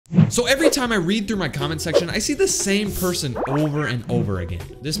So every time I read through my comment section, I see the same person over and over again.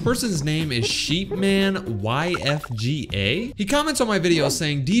 This person's name is SheepmanYFGA. He comments on my video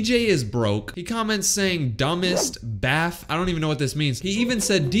saying DJ is broke. He comments saying dumbest, baff. I don't even know what this means. He even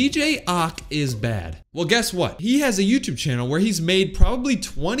said DJ Ak is bad. Well, guess what? He has a YouTube channel where he's made probably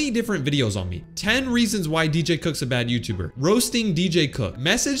 20 different videos on me. 10 reasons why DJ Cook's a bad YouTuber. Roasting DJ Cook.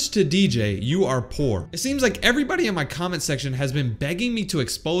 Message to DJ, you are poor. It seems like everybody in my comment section has been begging me to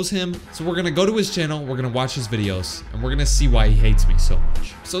expose him. So we're gonna go to his channel, we're gonna watch his videos, and we're gonna see why he hates me so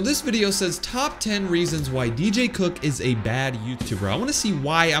much. So this video says top 10 reasons why DJ Cook is a bad YouTuber. I wanna see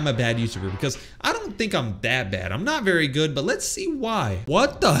why I'm a bad YouTuber because I don't think I'm that bad. I'm not very good, but let's see why.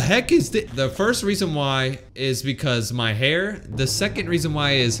 What the heck is this? The first reason why is because my hair. The second reason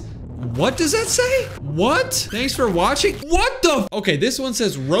why is, what does that say? What? Thanks for watching. What the? Okay, this one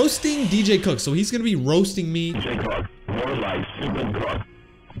says roasting DJ Cook. So he's gonna be roasting me. DJ Cook, more like stupid Cook.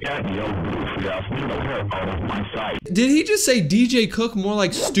 Get your goofy ass little hair out of my sight. Did he just say DJ Cook more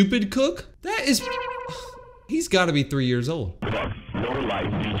like stupid Cook? That is, he's gotta be 3 years old. Cook, more like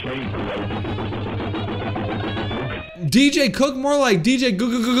DJ Cook. DJ Cook more like DJ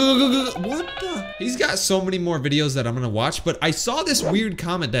what the? He's got so many more videos that I'm gonna watch, but I saw this weird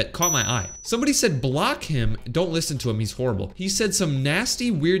comment that caught my eye. Somebody said block him, don't listen to him, he's horrible. He said some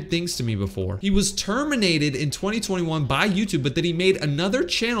nasty weird things to me before. He was terminated in 2021 by YouTube, but then he made another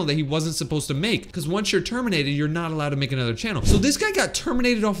channel that he wasn't supposed to make, because once you're terminated, you're not allowed to make another channel. So this guy got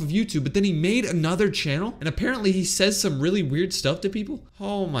terminated off of YouTube, but then he made another channel, and apparently he says some really weird stuff to people.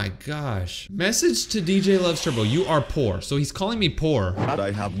 Oh my gosh. Message to DJLovesTurbo, you are poor. So he's calling me poor.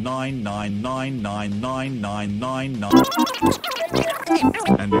 I have 9999999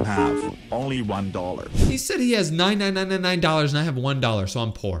 and you have only $1. He said he has $9,999 and I have $1, so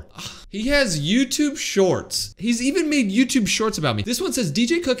I'm poor. He has YouTube shorts. He's even made YouTube shorts about me. This one says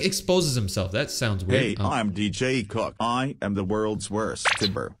DJ Cook exposes himself. That sounds weird. Hey, I'm DJ Cook. I am the world's worst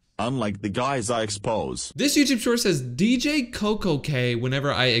YouTuber. Unlike the guys I expose. This YouTube short says DJ Coco K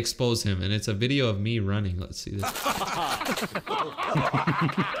whenever I expose him, and it's a video of me running. Let's see this.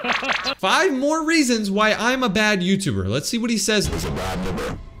 5 more reasons why I'm a bad YouTuber. Let's see what he says. He's a bad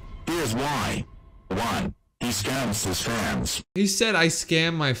YouTuber. Here's why. 1. He scams his fans. He said I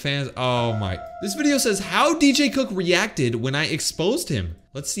scam my fans. Oh my. This video says how DJ Cook reacted when I exposed him.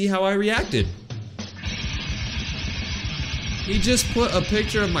 Let's see how I reacted. He just put a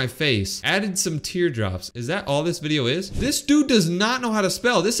picture of my face, added some teardrops. Is that all this video is? This dude does not know how to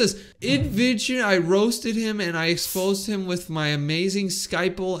spell. This says, Idvision, I roasted him and I exposed him with my amazing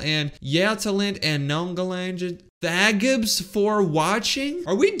Skyple and Yatalent and Nongalange. Thagibs for watching?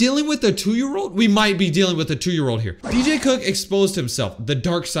 Are we dealing with a 2-year-old? We might be dealing with a 2-year-old here. DJ Cook exposed himself. The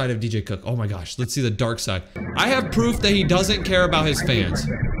dark side of DJ Cook. Oh my gosh, let's see the dark side. I have proof that he doesn't care about his fans.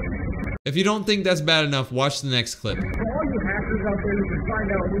 If you don't think that's bad enough, watch the next clip. Out there, you can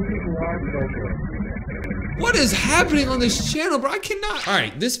find out who people are and so forth. What is happening on this channel, bro? I cannot. All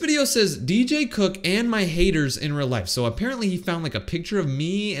right, this video says DJ Cook and my haters in real life. So apparently he found like a picture of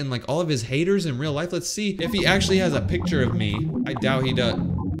me and like all of his haters in real life. Let's see if he actually has a picture of me. I doubt he does.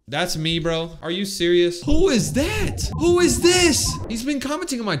 That's me, bro. Are you serious? Who is that? Who is this? He's been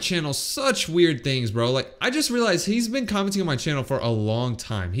commenting on my channel such weird things, bro. Like, I just realized he's been commenting on my channel for a long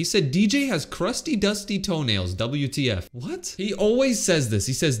time. He said DJ has crusty, dusty toenails, WTF. What? He always says this.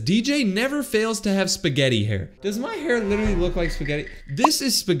 He says DJ never fails to have spaghetti hair. Does my hair literally look like spaghetti? This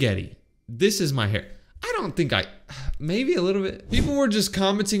is spaghetti. This is my hair. I don't think maybe a little bit. People were just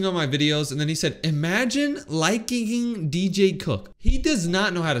commenting on my videos and then he said, imagine liking DJ Cook. He does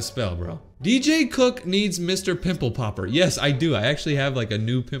not know how to spell, bro. DJ Cook needs Mr. Pimple Popper. Yes, I do. I actually have like a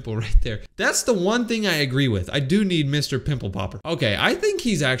new pimple right there. That's the one thing I agree with. I do need Mr. Pimple Popper. Okay, I think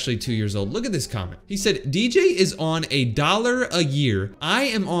he's actually 2 years old. Look at this comment. He said, DJ is on $1 a year. I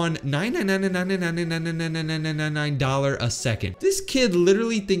am on $999999999 a second. This kid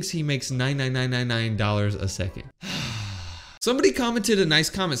literally thinks he makes $99999 a second. Somebody commented a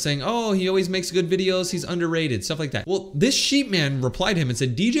nice comment saying, oh, he always makes good videos, he's underrated, stuff like that. Well, this sheepman replied to him and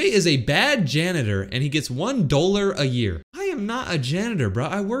said, DJ is a bad janitor and he gets $1 a year. I am not a janitor, bro.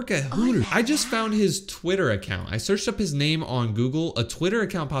 I work at Hooters. I just found his Twitter account. I searched up his name on Google. A Twitter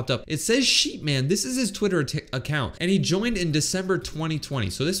account popped up. It says sheepman. This is his Twitter account. And he joined in December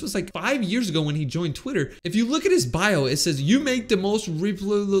 2020. So this was like 5 years ago when he joined Twitter. If you look at his bio, it says, you make the most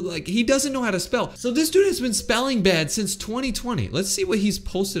like he doesn't know how to spell. So this dude has been spelling bad since 2020. Let's see what he's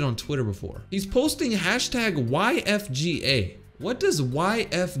posted on Twitter before. He's posting hashtag YFGA. What does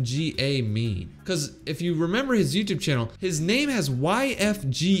YFGA mean? Because if you remember his YouTube channel, his name has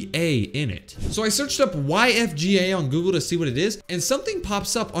YFGA in it. So I searched up YFGA on Google to see what it is, and something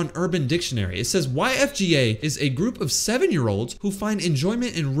pops up on Urban Dictionary. It says YFGA is a group of 7-year-olds who find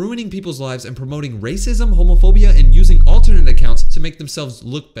enjoyment in ruining people's lives and promoting racism, homophobia, and using alternate accounts to make themselves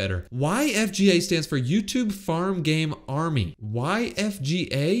look better. YFGA stands for YouTube Farm Game Army.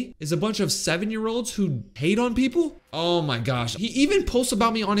 YFGA is a bunch of 7-year-olds who hate on people? Oh my gosh. He even posts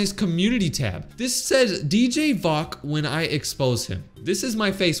about me on his community tab. This says DJ Vok when I expose him. This is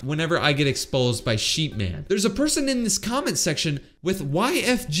my face whenever I get exposed by Sheepman. There's a person in this comment section with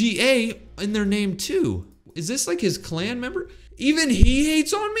YFGA in their name too. Is this like his clan member? Even he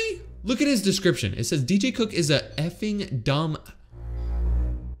hates on me? Look at his description. It says DJ Cook is a effing dumb.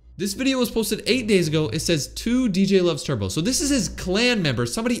 This video was posted 8 days ago. It says to DJLovesTurbo. So this is his clan member,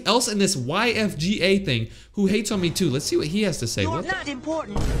 somebody else in this YFGA thing who hates on me too. Let's see what he has to say. You're not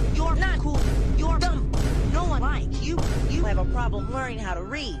important. You're not cool. You're dumb. No one likes you. You have a problem learning how to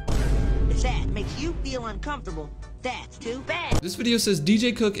read. If that makes you feel uncomfortable, that's too bad. This video says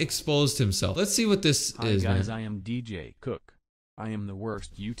DJ Cook exposed himself. Let's see what this is, Hi guys, man. I am DJ Cook. I am the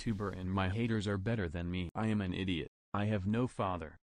worst YouTuber and my haters are better than me. I am an idiot. I have no father.